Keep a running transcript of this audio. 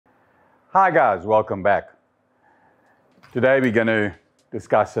Hi guys, welcome back. Today we're going to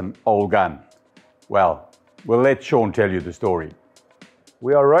discuss an old gun. Well, we'll let Sean tell you the story.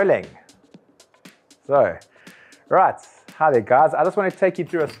 We are rolling. So, right, hi there guys. I just want to take you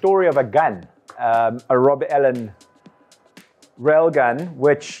through a story of a gun, a Rob Allen rail gun,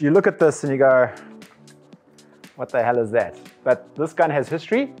 which you look at this and you go, what the hell is that? But this gun has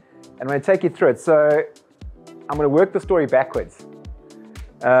history and I'm going to take you through it. So, I'm going to work the story backwards.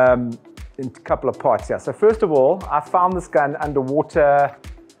 In a couple of parts here. So first of all, I found this gun underwater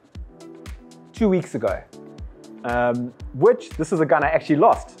 2 weeks ago, this is a gun I actually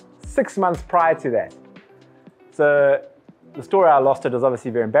lost 6 months prior to that. So the story I lost it is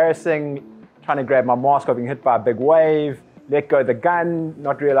obviously very embarrassing, trying to grab my mask, got being hit by a big wave, let go of the gun,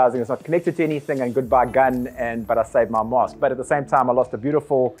 not realizing it's not connected to anything, and goodbye gun, but I saved my mask. But at the same time, I lost a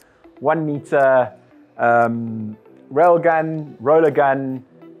beautiful 1 meter rail gun, roller gun,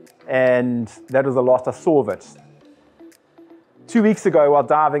 and that was the last I saw of it. 2 weeks ago, while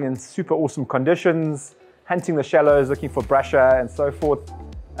diving in super awesome conditions, hunting the shallows, looking for brusher and so forth,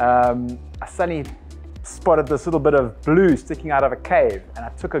 I suddenly spotted this little bit of blue sticking out of a cave, and I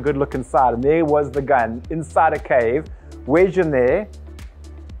took a good look inside, and there was the gun inside a cave, wedged in there,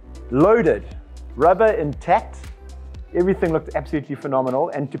 loaded, rubber intact. Everything looked absolutely phenomenal,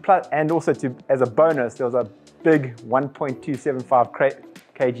 and also as a bonus, there was a big 1.275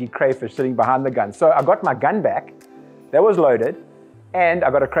 kg crayfish sitting behind the gun. So I got my gun back, that was loaded, and I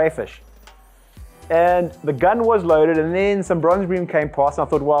got a crayfish. And the gun was loaded, and then some bronze bream came past, and I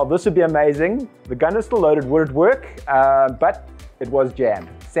thought, well, this would be amazing. The gun is still loaded, would it work? But it was jammed,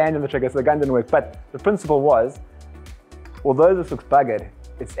 sand in the trigger, so the gun didn't work. But the principle was, although this looks buggered,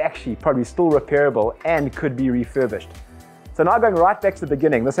 it's actually probably still repairable and could be refurbished. So now going right back to the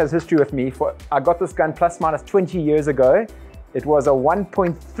beginning, this has history with me. I got this gun plus minus 20 years ago. It was a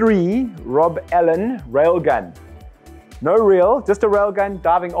 1.3 Rob Allen rail gun. No reel, just a rail gun,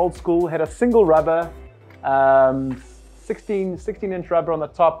 diving old school, had a single rubber, 16-inch rubber on the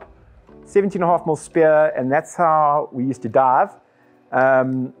top, 17.5 mil spear, and that's how we used to dive.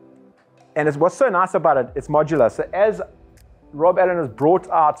 And what's so nice about it, it's modular. So as Rob Allen has brought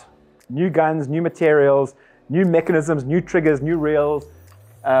out new guns, new materials, new mechanisms, new triggers, new reels,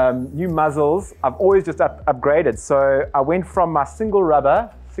 new muzzles, I've always just upgraded. So I went from my single rubber,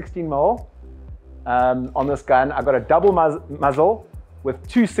 16 mil, on this gun. I got a double muzzle with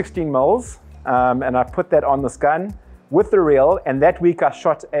two 16 mils, and I put that on this gun with the reel. And that week I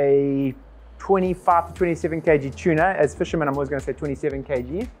shot a 25 to 27 kg tuna. As fishermen, I'm always going to say 27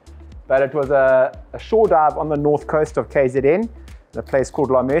 kg, but it was a shore dive on the north coast of KZN, in a place called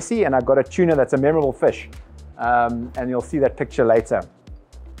La Mercy, and I got a tuna that's a memorable fish, and you'll see that picture later.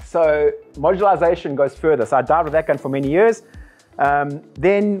 So modularization goes further. So I dived with that gun for many years.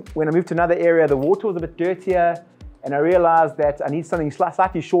 Then when I moved to another area, the water was a bit dirtier, and I realized that I need something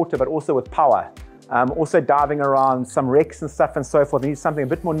slightly shorter, but also with power. Also diving around some wrecks and stuff and so forth, I need something a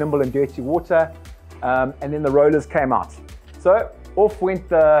bit more nimble in dirty water. And then the rollers came out. So off went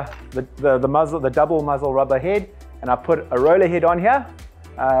the muzzle, the double muzzle rubber head, and I put a roller head on here.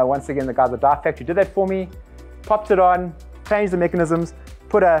 Once again, the guys at Dive Factory did that for me. Popped it on, changed the mechanisms,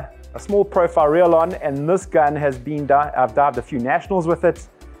 put a small profile reel on, and this gun has been, I've dived a few nationals with it.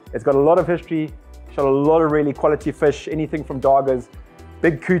 It's got a lot of history, shot a lot of really quality fish, anything from daggers,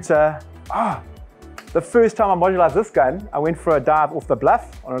 big cooter. The first time I modularized this gun, I went for a dive off the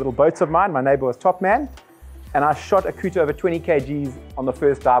bluff on a little boat of mine. My neighbor was top man, and I shot a cooter over 20 kgs on the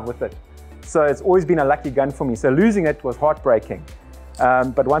first dive with it. So it's always been a lucky gun for me. So losing it was heartbreaking.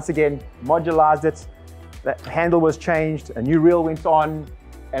 But once again, modularized it. The handle was changed, a new reel went on,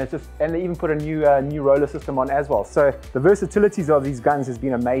 and they even put a new roller system on as well. So the versatilities of these guns has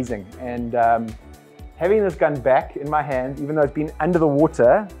been amazing. And having this gun back in my hand, even though it's been under the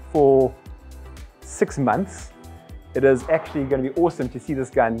water for 6 months, it is actually going to be awesome to see this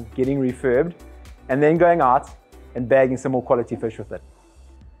gun getting refurbed and then going out and bagging some more quality fish with it.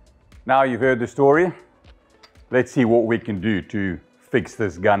 Now you've heard the story. Let's see what we can do to fix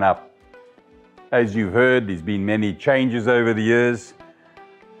this gun up. As you've heard, there's been many changes over the years.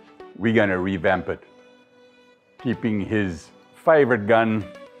 We're going to revamp it, keeping his favorite gun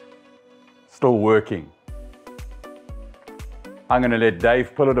still working. I'm going to let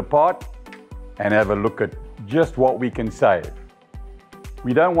Dave pull it apart and have a look at just what we can save.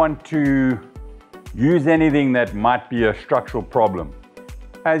 We don't want to use anything that might be a structural problem.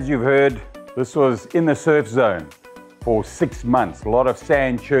 As you've heard, this was in the surf zone for 6 months. A lot of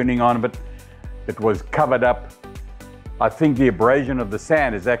sand churning on, but it was covered up. I think the abrasion of the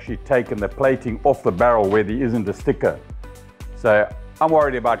sand has actually taken the plating off the barrel where there isn't a sticker. So I'm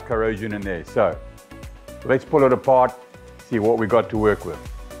worried about corrosion in there. So let's pull it apart, see what we got to work with.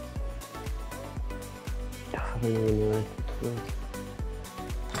 I don't even know.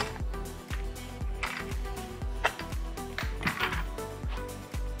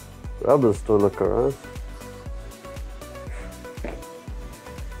 Rubbers still look alright.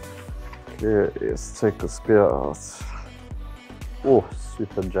 Okay, let's take the spear out. Oh,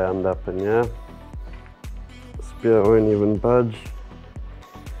 super jammed up in here. The spear won't even budge.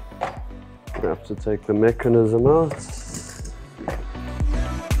 I have to take the mechanism out.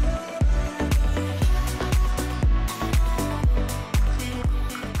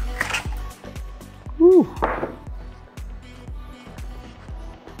 Woo.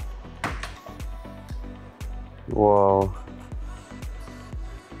 Wow.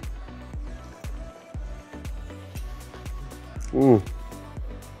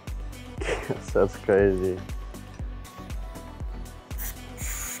 Yes, that's crazy.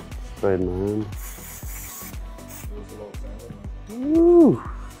 Straight man. Woo.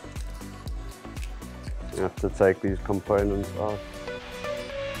 You have to take these components out.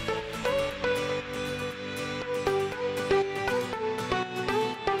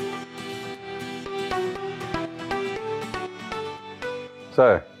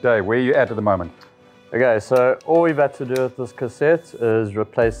 So, Dave, where are you at the moment? Okay, so all we've had to do with this cassette is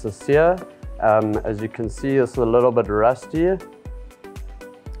replace the sear. As you can see, it's a little bit rusty.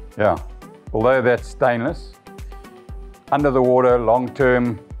 Yeah, although that's stainless, under the water,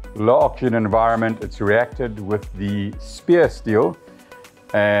 long-term, low oxygen environment, it's reacted with the spear steel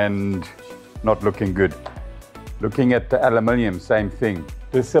and not looking good. Looking at the aluminium, same thing.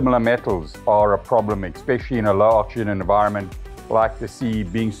 Dissimilar metals are a problem, especially in a low oxygen environment like the sea,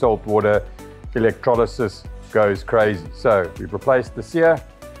 being salt water, electrolysis goes crazy. So we've replaced the sear,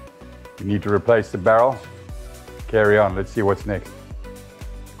 we need to replace the barrel. Carry on, let's see what's next.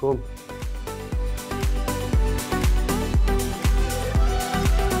 Cool.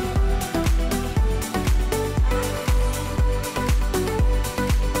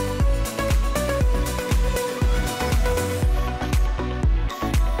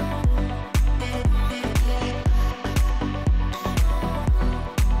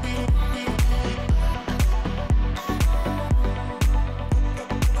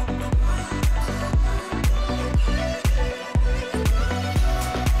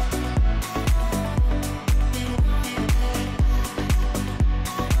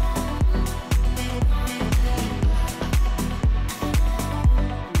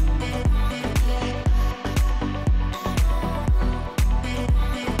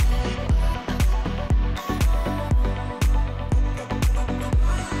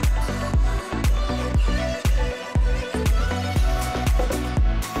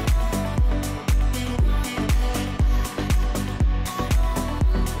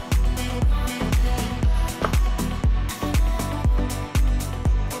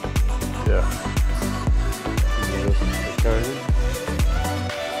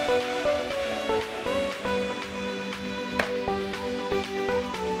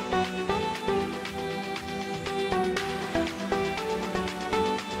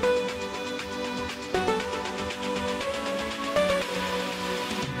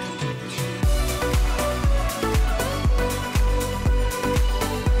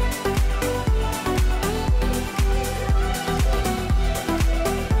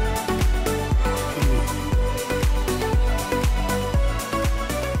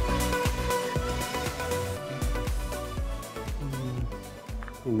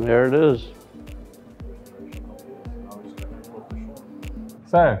 And there it is.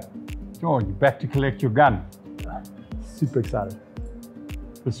 So, George, back to collect your gun. Super excited.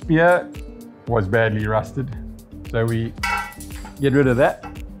 The spear was badly rusted, so we get rid of that.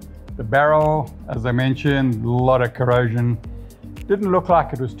 The barrel, as I mentioned, a lot of corrosion. Didn't look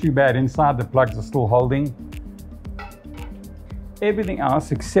like it was too bad inside, the plugs are still holding. Everything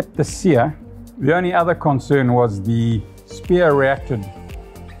else except the sear. The only other concern was the spear reacted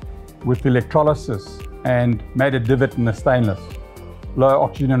with electrolysis and made a divot in the stainless. Low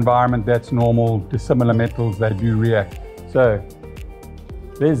oxygen environment, that's normal. Dissimilar metals, they do react. So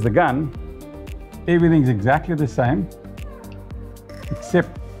there's the gun. Everything's exactly the same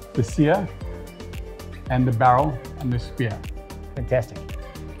except the sear and the barrel and the spear. Fantastic.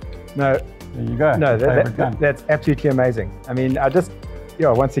 No, there you go. No, that's absolutely amazing. I mean,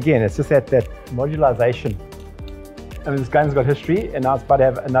 once again, it's just that modularization. I mean, this gun's got history, and now it's about to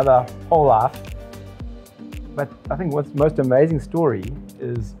have another whole life. But I think what's the most amazing story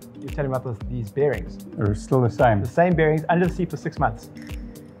is you're telling about these bearings. They're still the same. The same bearings under the sea for 6 months.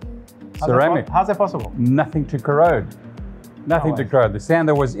 Ceramic. How's that possible? Nothing to corrode. Nothing to corrode. The sand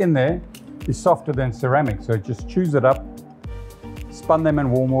that was in there is softer than ceramic, so just chews it up, spun them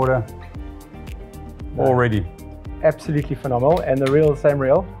in warm water, all ready. Absolutely phenomenal, and the reel, same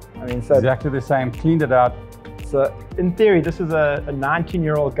reel. I mean, so exactly the same, cleaned it out. So in theory, this is a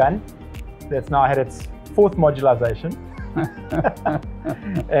 19-year-old gun that's now had its 4th modularization.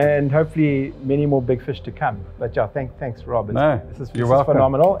 And hopefully many more big fish to come. But yeah, thanks Rob. This is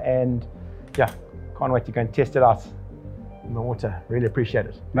phenomenal, and yeah, can't wait to go and test it out in the water. Really appreciate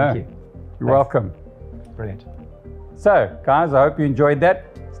it. Thank you. You're welcome. Brilliant. So guys, I hope you enjoyed that.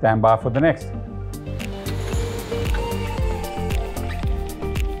 Stand by for the next.